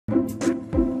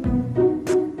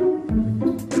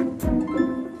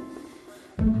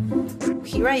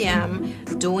here I am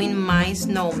doing my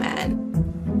snowman.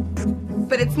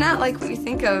 But it's not like what you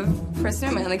think of for a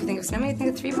snowman. Like you think of snowman, you think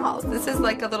of 3 balls. This is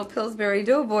like a little Pillsbury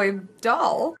Doughboy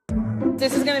doll.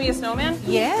 This is gonna be a snowman?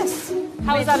 Yes.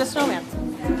 How is that a snowman?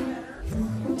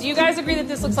 Do you guys agree that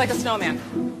this looks like a snowman?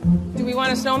 Do we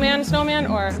want a snowman,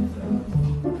 or?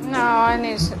 No, I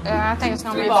think it's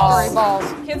gonna be 3 balls. 3 balls.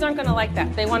 Kids aren't gonna like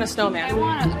that. They want a snowman. They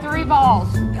want 3 balls.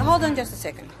 Hold on just a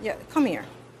second. Yeah, come here.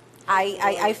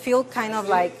 I feel kind of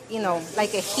like, you know,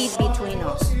 like a heat between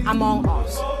us, among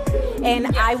us.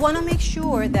 And I want to make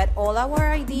sure that all our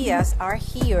ideas are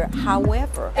here.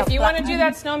 However, If you want to do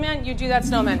that snowman, you do that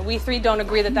snowman. We 3 don't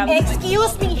agree that that looks like.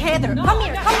 Excuse me, Heather. Come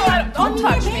here. Don't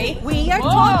touch me. We are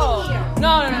talking here.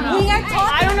 No. We are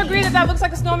talking. I don't agree that that looks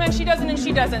like a snowman. She doesn't and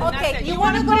she doesn't. And Okay, that's it. you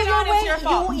want to go put it your on, way? it's your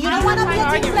fault. You don't want to be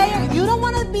a team player? You don't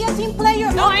want to be a team player?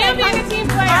 No, I Okay, am being a team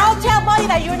player. I'll tell Buddy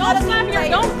that you're not a team player.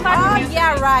 Don't clap your hands.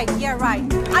 Yeah, right.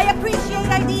 I appreciate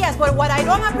ideas, but what I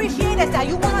don't appreciate is that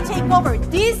you want to take over.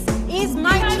 This is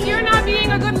my Because team. you're not being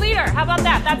a good leader. How about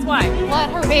that? That's why. Let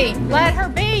her be. Let her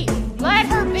be. Let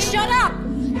her be. Shut up.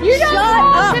 You don't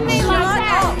talk to me Shut like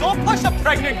that. up. Don't push a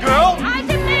pregnant girl. I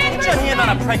demand Put your hand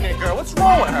on a pregnant girl. What's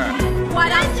wrong with her? What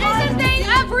This is a thing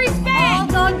of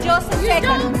respect. Hold on just a You second.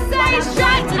 don't say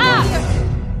shut up.